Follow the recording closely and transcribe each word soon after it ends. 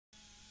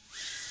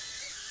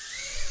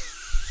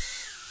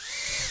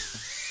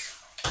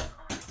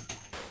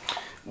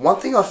One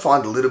thing I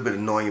find a little bit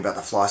annoying about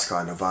the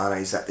Flysky Nirvana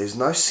is that there's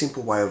no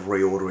simple way of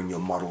reordering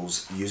your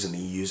models using the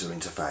user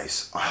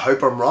interface. I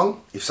hope I'm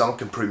wrong. If someone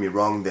can prove me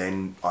wrong,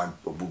 then I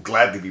will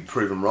gladly be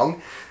proven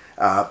wrong.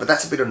 But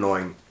that's a bit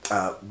annoying.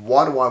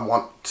 Why do I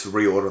want to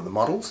reorder the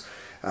models?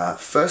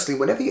 Firstly,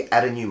 whenever you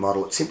add a new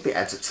model, it simply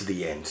adds it to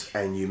the end,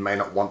 and you may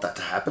not want that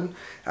to happen.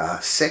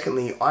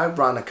 Secondly, I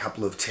run a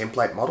couple of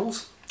template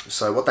models.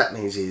 So what that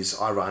means is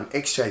I run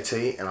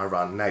XJT and I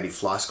run native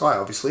Flysky,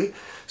 obviously.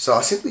 So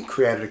I simply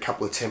created a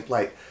couple of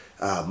template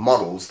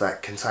models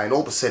that contain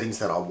all the settings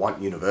that I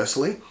want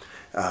universally.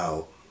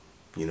 Yeah,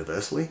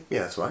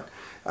 that's right.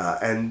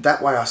 And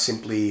that way I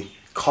simply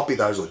copy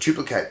those or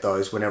duplicate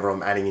those whenever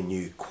I'm adding a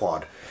new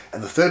quad.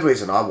 And the third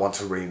reason I want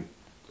to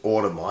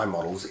reorder my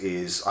models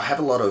is I have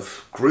a lot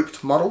of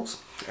grouped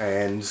models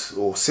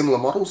or similar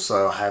models.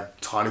 So I have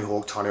Tiny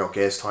Hawk, Tiny Hawk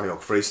S, Tiny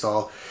Hawk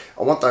Freestyle.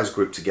 I want those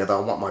grouped together. I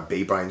want my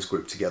B-brains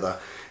grouped together,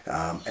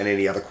 and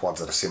any other quads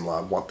that are similar,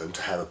 I want them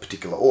to have a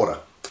particular order.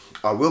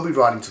 I will be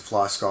writing to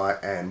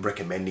Flysky and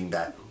recommending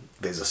that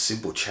there's a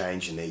simple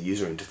change in their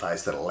user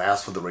interface that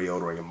allows for the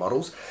reordering of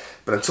models.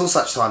 But until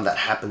such time that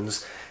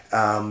happens,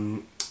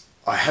 I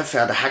have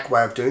found a hack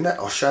way of doing that.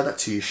 I'll show that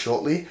to you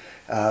shortly.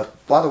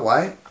 By the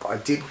way, I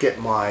did get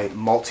my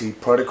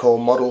multi-protocol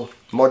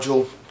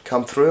module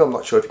come through. I'm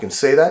not sure if you can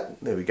see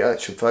that. There we go, it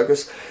should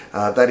focus.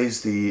 That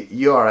is the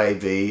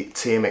URAV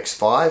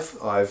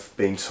TMX5. I've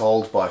been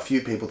told by a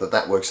few people that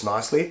that works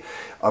nicely.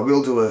 I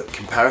will do a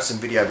comparison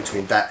video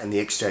between that and the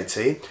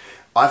XJT.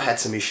 I've had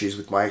some issues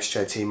with my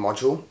XJT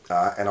module,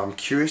 and I'm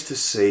curious to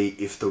see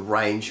if the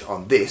range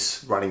on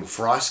this running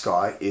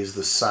Flysky is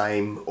the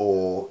same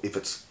or if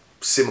it's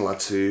similar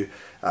to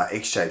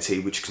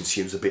XJT, which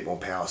consumes a bit more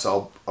power.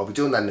 So I'll be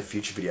doing that in a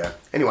future video.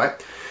 Anyway,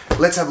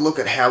 let's have a look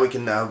at how we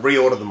can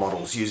reorder the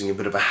models using a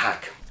bit of a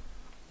hack.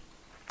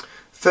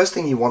 First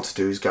thing you want to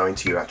do is go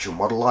into your actual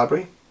model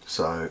library.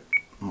 So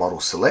model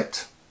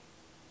select.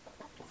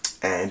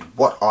 And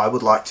what I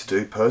would like to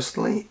do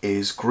personally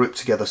is group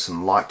together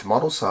some liked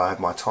models. So I have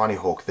my Tiny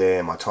Hawk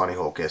there, my Tiny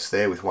Hawk S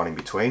there with one in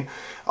between.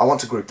 I want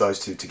to group those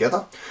two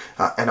together.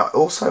 And I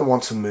also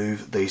want to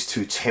move these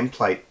two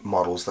template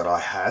models that I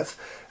have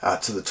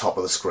to the top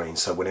of the screen.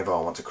 So whenever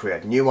I want to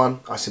create a new one,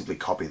 I simply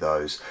copy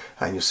those.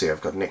 And you'll see I've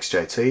got an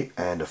XJT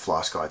and a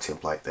Flysky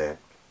template there.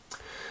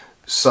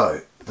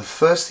 So the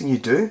first thing you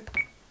do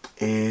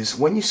is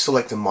when you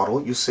select a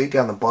model, you'll see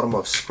down the bottom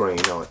of screen,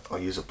 I'll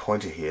use a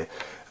pointer here,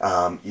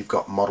 you've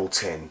got model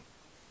 10.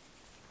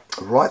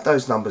 Write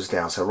those numbers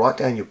down. So write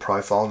down your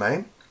profile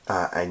name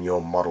and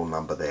your model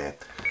number there.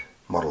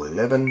 Model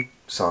 11,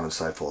 so on and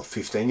so forth.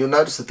 15. You'll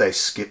notice that they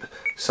skip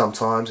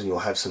sometimes and you'll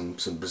have some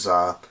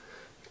bizarre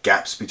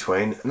gaps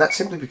between, and that's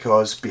simply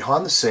because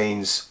behind the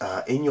scenes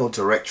in your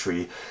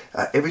directory,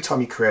 every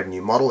time you create a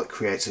new model, it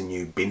creates a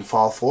new bin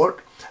file for it.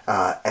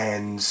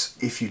 And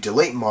if you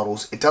delete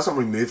models, it doesn't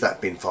remove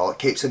that bin file, it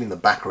keeps it in the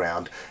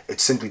background,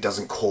 it simply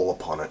doesn't call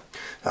upon it.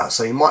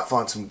 So you might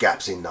find some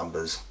gaps in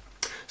numbers.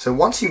 So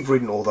once you've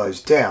written all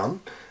those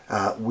down,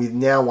 we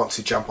now want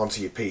to jump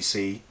onto your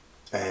PC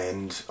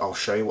and I'll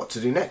show you what to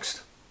do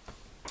next.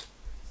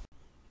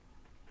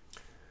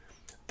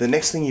 The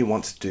next thing you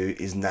want to do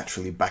is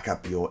naturally back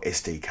up your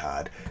SD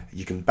card.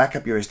 You can back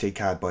up your SD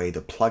card by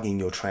either plugging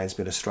your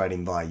transmitter straight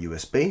in via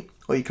USB,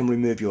 or you can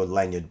remove your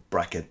lanyard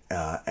bracket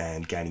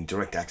and gaining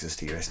direct access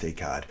to your SD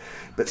card.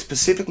 But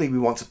specifically we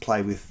want to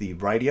play with the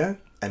radio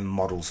and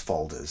models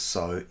folders.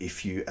 So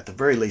if you at the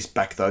very least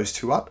back those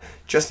two up,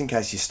 just in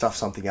case you stuff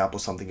something up or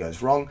something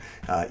goes wrong,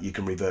 you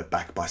can revert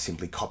back by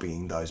simply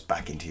copying those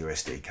back into your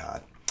SD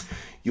card.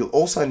 You'll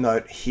also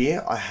note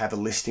here I have a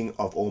listing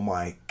of all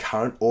my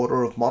current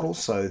order of models,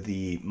 so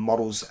the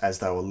models as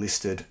they were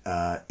listed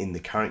in the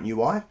current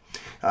UI,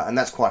 and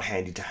that's quite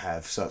handy to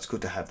have, so it's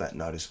good to have that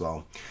note as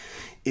well.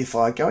 If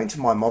I go into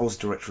my models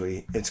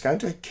directory, it's going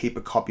to keep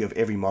a copy of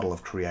every model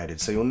I've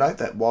created. So you'll note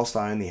that whilst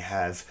I only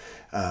have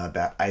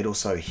about 8 or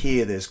so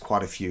here, there's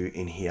quite a few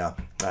in here.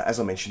 As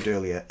I mentioned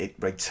earlier, it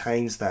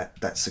retains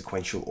that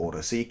sequential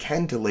order. So you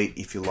can delete,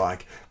 if you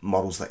like,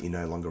 models that you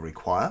no longer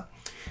require.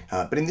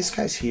 But in this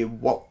case here,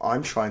 what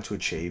I'm trying to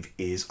achieve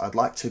is I'd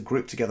like to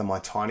group together my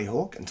Tiny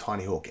Hawk and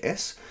Tiny Hawk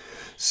S.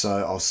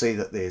 So I'll see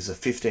that there's a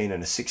 15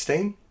 and a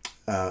 16.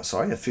 A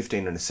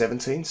 15 and a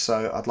 17,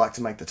 so I'd like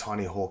to make the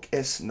Tiny Hawk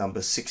S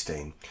number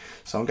 16.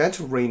 So I'm going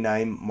to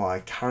rename my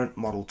current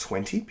model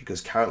 20,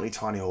 because currently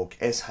Tiny Hawk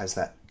S has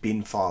that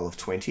bin file of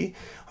 20.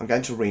 I'm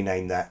going to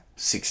rename that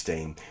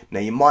 16.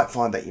 Now you might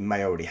find that you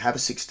may already have a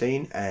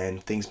 16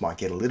 and things might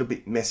get a little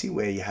bit messy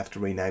where you have to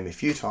rename a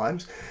few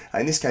times.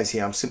 In this case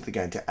here, I'm simply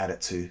going to add it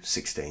to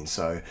 16.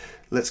 So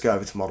let's go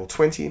over to model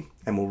 20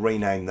 and we'll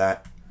rename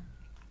that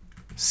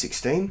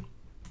 16.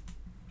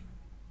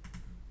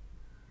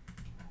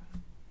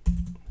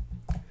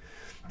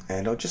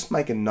 And I'll just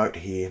make a note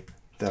here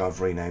that I've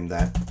renamed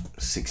that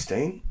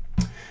 16.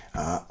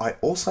 I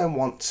also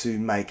want to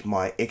make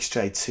my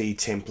XJT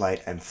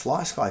template and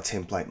Flysky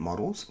template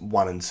models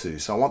 1 and 2.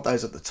 So I want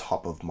those at the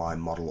top of my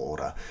model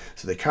order.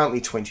 So they're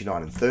currently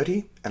 29 and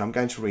 30, and I'm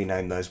going to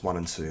rename those 1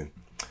 and 2.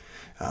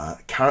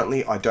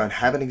 Currently I don't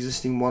have an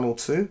existing 1 or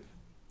 2.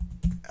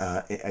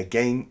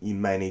 Again, you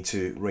may need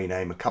to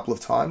rename a couple of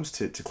times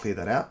to clear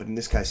that out, but in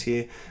this case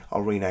here,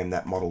 I'll rename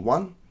that Model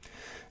 1,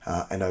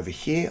 and over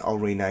here, I'll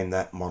rename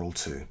that Model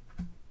 2.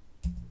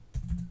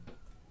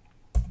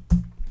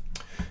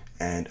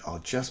 And I'll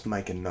just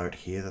make a note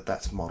here that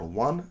that's Model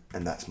 1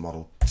 and that's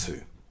Model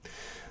 2.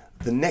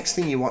 The next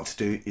thing you want to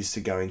do is to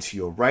go into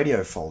your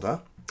radio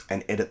folder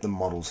and edit the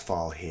models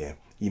file here.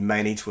 You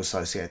may need to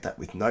associate that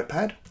with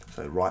Notepad,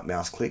 so right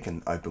mouse click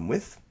and open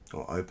with,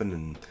 or open,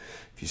 and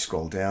if you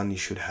scroll down you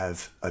should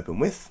have open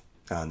with,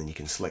 and then you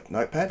can select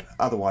Notepad.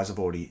 Otherwise I've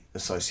already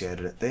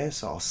associated it there,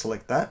 so I'll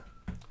select that.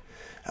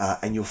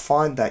 And you'll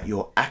find that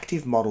your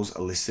active models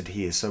are listed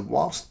here. So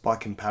whilst by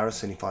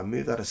comparison, if I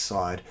move that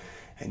aside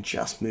and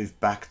just move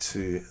back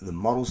to the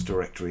models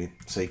directory,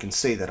 so you can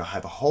see that I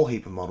have a whole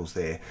heap of models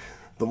there.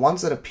 The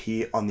ones that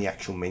appear on the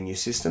actual menu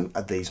system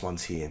are these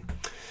ones here.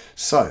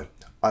 So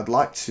I'd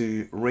like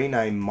to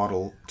rename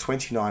model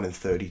 29 and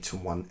 30 to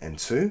 1 and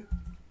 2.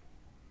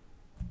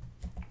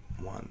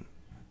 1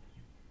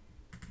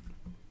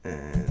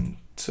 and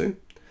 2.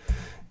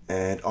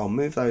 And I'll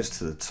move those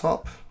to the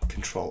top,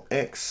 Control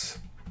X,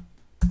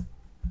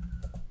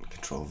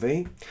 Control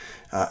V.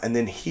 And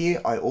then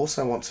here I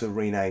also want to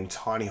rename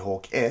Tiny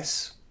Hawk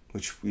S,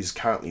 which is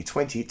currently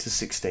 20, to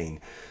 16.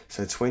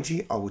 So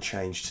 20 I will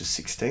change to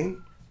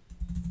 16.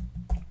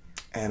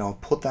 And I'll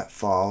put that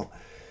file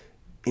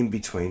in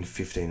between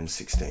 15 and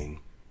 16.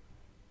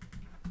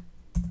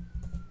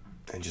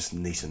 And just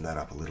neaten that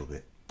up a little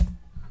bit.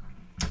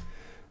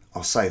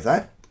 I'll save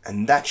that,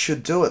 and that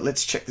should do it.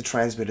 Let's check the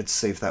transmitter to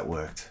see if that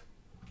worked.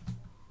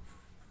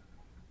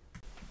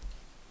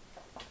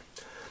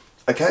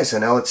 Okay, so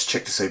now let's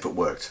check to see if it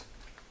worked.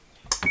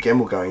 Again,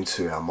 we'll go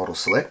into our model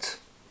select,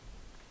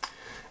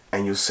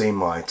 and you'll see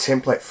my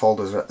template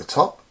folders are at the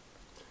top.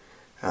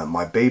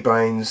 My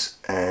B-Brains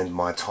and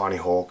my Tiny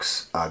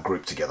Hawks are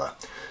grouped together.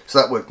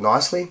 So that worked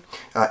nicely.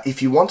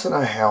 If you want to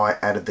know how I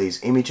added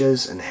these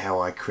images and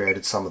how I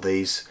created some of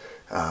these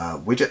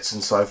widgets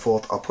and so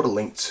forth, I'll put a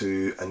link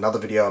to another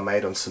video I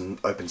made on some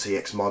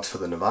OpenCX mods for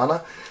the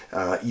Nirvana.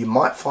 You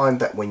might find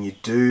that when you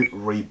do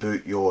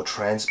reboot your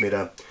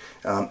transmitter,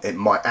 it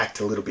might act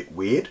a little bit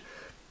weird.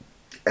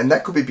 And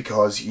that could be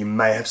because you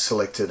may have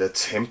selected a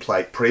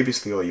template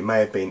previously, or you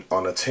may have been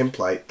on a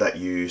template that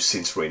you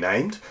since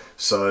renamed.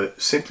 So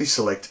simply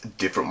select a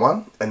different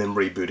one and then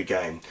reboot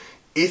again.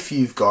 If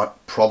you've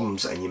got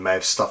problems and you may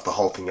have stuffed the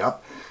whole thing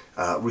up,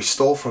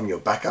 restore from your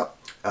backup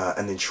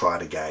and then try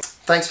it again.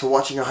 Thanks for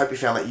watching. I hope you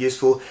found that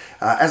useful.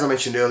 As I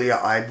mentioned earlier,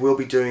 I will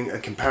be doing a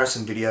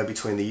comparison video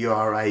between the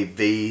URA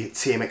V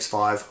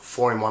TMX5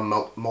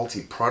 4-in-1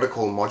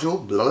 multi-protocol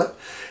module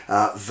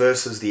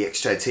versus the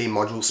XJT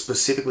module,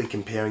 specifically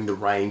comparing the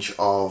range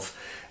of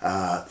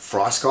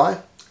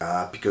Flysky,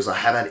 because I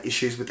have had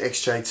issues with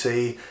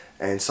XJT,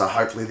 and so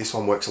hopefully this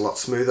one works a lot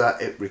smoother.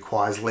 It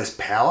requires less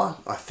power.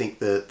 I think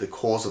the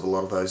cause of a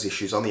lot of those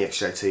issues on the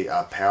XJT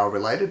are power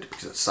related,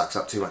 because it sucks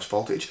up too much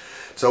voltage.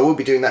 So I will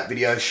be doing that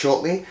video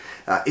shortly.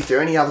 If there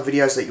are any other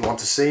videos that you want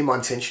to see, my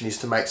intention is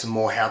to make some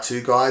more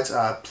how-to guides.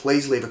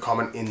 Please leave a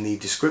comment in the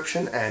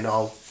description and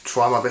I'll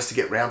try my best to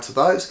get round to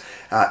those.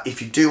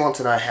 If you do want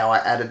to know how I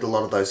added a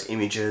lot of those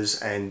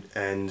images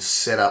and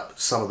set up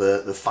some of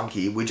the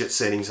funky widget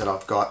settings that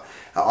I've got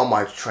on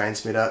my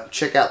transmitter,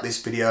 check out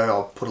this video.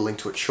 I'll put a link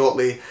to it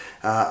shortly.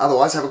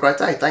 Otherwise, have a great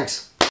day.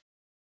 Thanks.